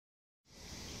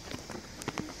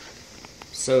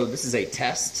So this is a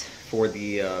test for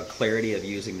the clarity of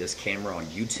using this camera on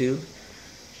YouTube.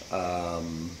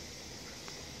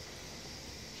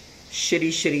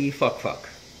 Shitty fuck.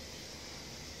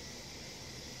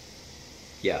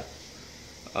 Yeah.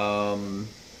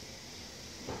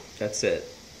 That's it.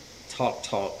 Talk,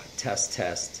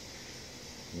 test.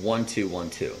 1 2 1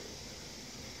 2.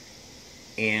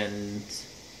 And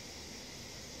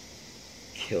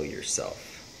kill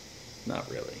yourself. Not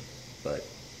really, but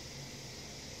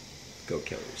go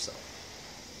kill yourself.